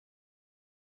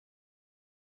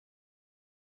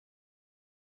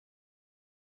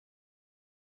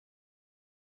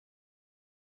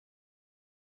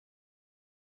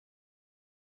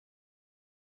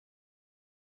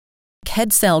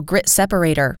HeadCell Grit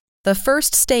Separator, the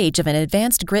first stage of an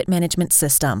advanced grit management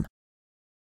system.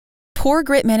 Poor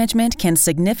grit management can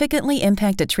significantly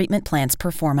impact a treatment plant's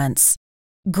performance.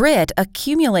 Grit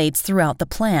accumulates throughout the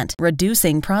plant,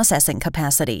 reducing processing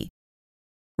capacity,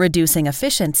 reducing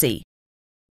efficiency,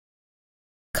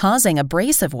 causing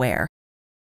abrasive wear,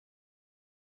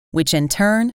 which in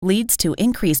turn leads to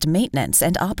increased maintenance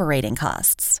and operating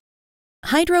costs.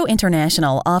 Hydro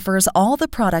International offers all the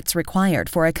products required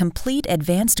for a complete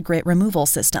advanced grit removal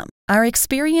system. Our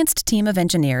experienced team of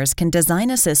engineers can design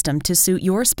a system to suit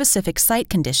your specific site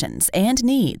conditions and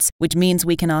needs, which means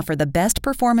we can offer the best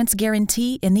performance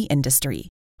guarantee in the industry.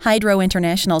 Hydro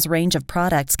International's range of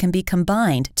products can be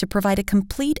combined to provide a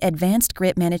complete advanced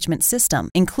grit management system,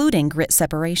 including grit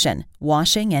separation,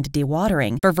 washing, and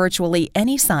dewatering for virtually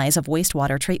any size of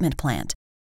wastewater treatment plant.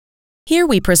 Here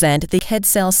we present the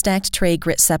HeadCell Stacked Tray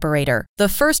Grit Separator, the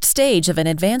first stage of an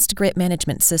advanced grit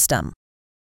management system.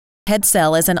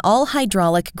 HeadCell is an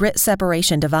all-hydraulic grit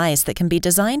separation device that can be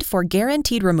designed for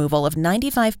guaranteed removal of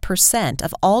 95%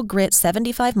 of all grit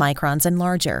 75 microns and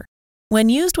larger. When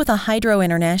used with a Hydro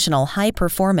International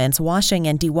high-performance washing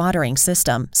and dewatering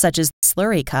system, such as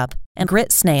Slurry Cup and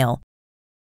Grit Snail,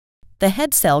 the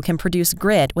HeadCell can produce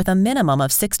grit with a minimum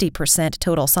of 60%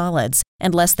 total solids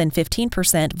and less than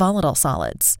 15% volatile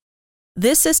solids.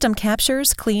 This system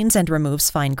captures, cleans, and removes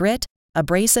fine grit,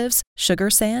 abrasives, sugar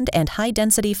sand, and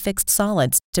high-density fixed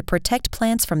solids to protect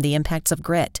plants from the impacts of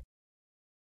grit.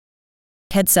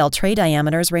 HeadCell tray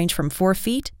diameters range from 4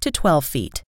 feet to 12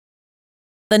 feet.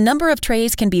 The number of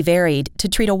trays can be varied to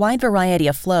treat a wide variety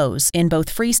of flows in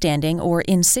both freestanding or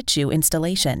in situ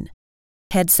installation.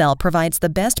 HeadCell provides the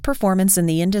best performance in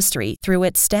the industry through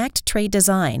its stacked tray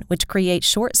design, which creates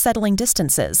short settling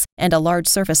distances and a large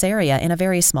surface area in a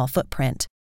very small footprint.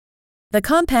 The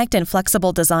compact and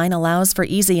flexible design allows for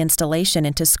easy installation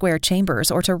into square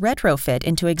chambers or to retrofit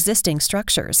into existing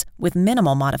structures with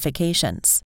minimal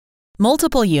modifications.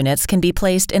 Multiple units can be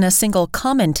placed in a single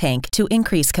common tank to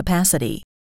increase capacity.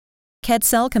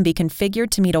 HeadCell can be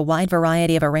configured to meet a wide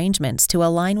variety of arrangements to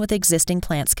align with existing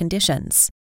plant's conditions.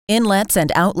 Inlets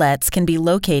and outlets can be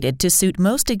located to suit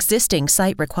most existing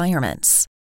site requirements.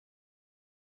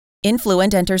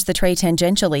 Influent enters the tray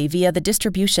tangentially via the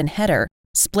distribution header,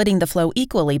 splitting the flow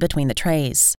equally between the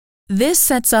trays. This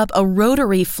sets up a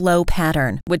rotary flow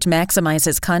pattern, which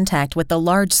maximizes contact with the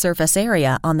large surface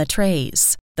area on the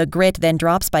trays. The grit then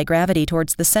drops by gravity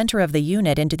towards the center of the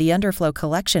unit into the underflow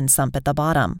collection sump at the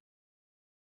bottom.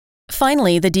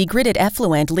 Finally, the degritted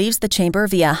effluent leaves the chamber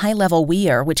via a high-level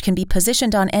weir, which can be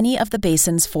positioned on any of the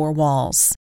basin's 4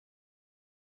 walls.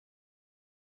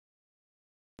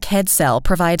 HeadCell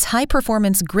provides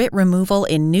high-performance grit removal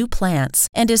in new plants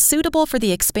and is suitable for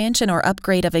the expansion or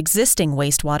upgrade of existing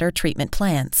wastewater treatment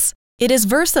plants. It is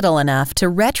versatile enough to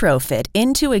retrofit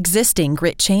into existing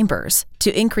grit chambers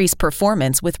to increase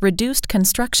performance with reduced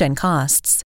construction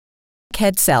costs.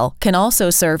 HeadCell can also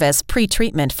serve as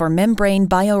pre-treatment for membrane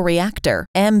bioreactor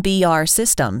 (MBR)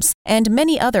 systems and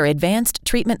many other advanced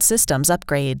treatment systems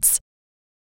upgrades.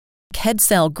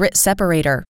 HeadCell Grit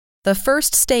Separator, the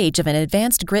first stage of an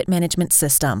advanced grit management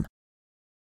system.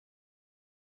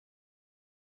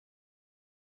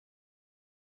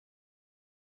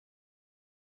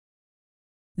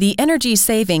 The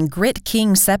energy-saving Grit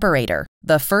King Separator,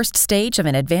 the first stage of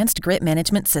an advanced grit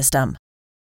management system.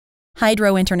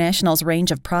 Hydro International's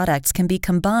range of products can be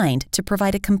combined to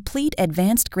provide a complete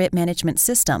advanced grit management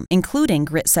system, including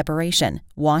grit separation,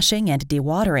 washing, and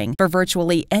dewatering for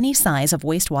virtually any size of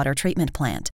wastewater treatment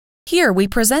plant. Here we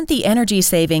present the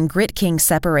energy-saving Grit King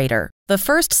Separator, the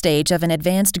first stage of an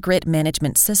advanced grit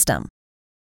management system.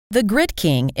 The Grit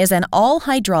King is an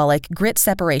all-hydraulic grit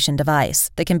separation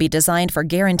device that can be designed for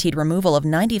guaranteed removal of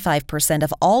 95%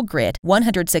 of all grit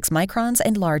 106 microns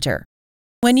and larger.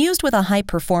 When used with a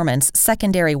high-performance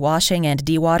secondary washing and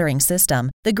dewatering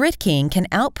system, the Grit King can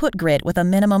output grit with a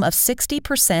minimum of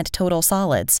 60% total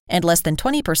solids and less than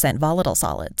 20% volatile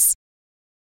solids.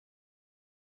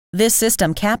 This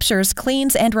system captures,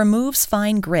 cleans, and removes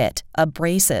fine grit,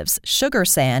 abrasives, sugar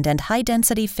sand, and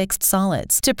high-density fixed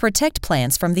solids to protect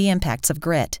plants from the impacts of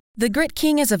grit. The Grit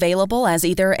King is available as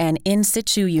either an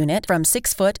in-situ unit from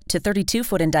 6 foot to 32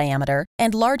 foot in diameter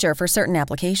and larger for certain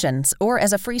applications, or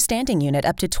as a freestanding unit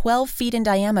up to 12 feet in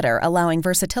diameter, allowing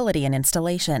versatility in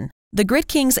installation. The Grit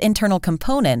King's internal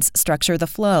components structure the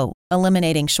flow,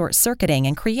 eliminating short-circuiting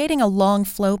and creating a long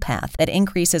flow path that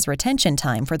increases retention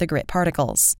time for the grit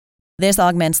particles. This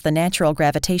augments the natural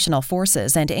gravitational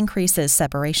forces and increases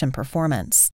separation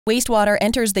performance. Wastewater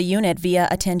enters the unit via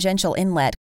a tangential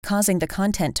inlet, causing the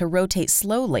content to rotate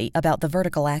slowly about the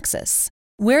vertical axis.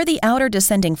 Where the outer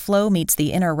descending flow meets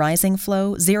the inner rising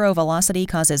flow, zero velocity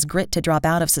causes grit to drop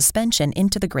out of suspension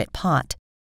into the grit pot.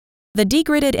 The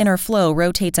degritted inner flow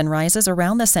rotates and rises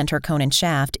around the center cone and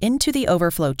shaft into the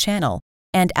overflow channel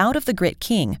and out of the Grit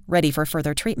King, ready for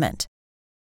further treatment.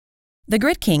 The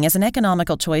Grit King is an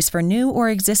economical choice for new or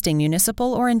existing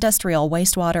municipal or industrial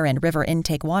wastewater and river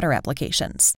intake water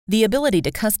applications. The ability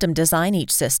to custom design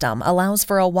each system allows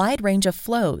for a wide range of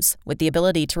flows, with the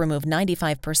ability to remove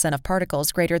 95% of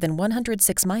particles greater than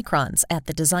 106 microns at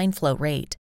the design flow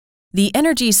rate. The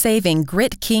energy-saving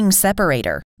Grit King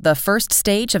separator, the first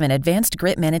stage of an advanced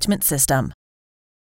grit management system.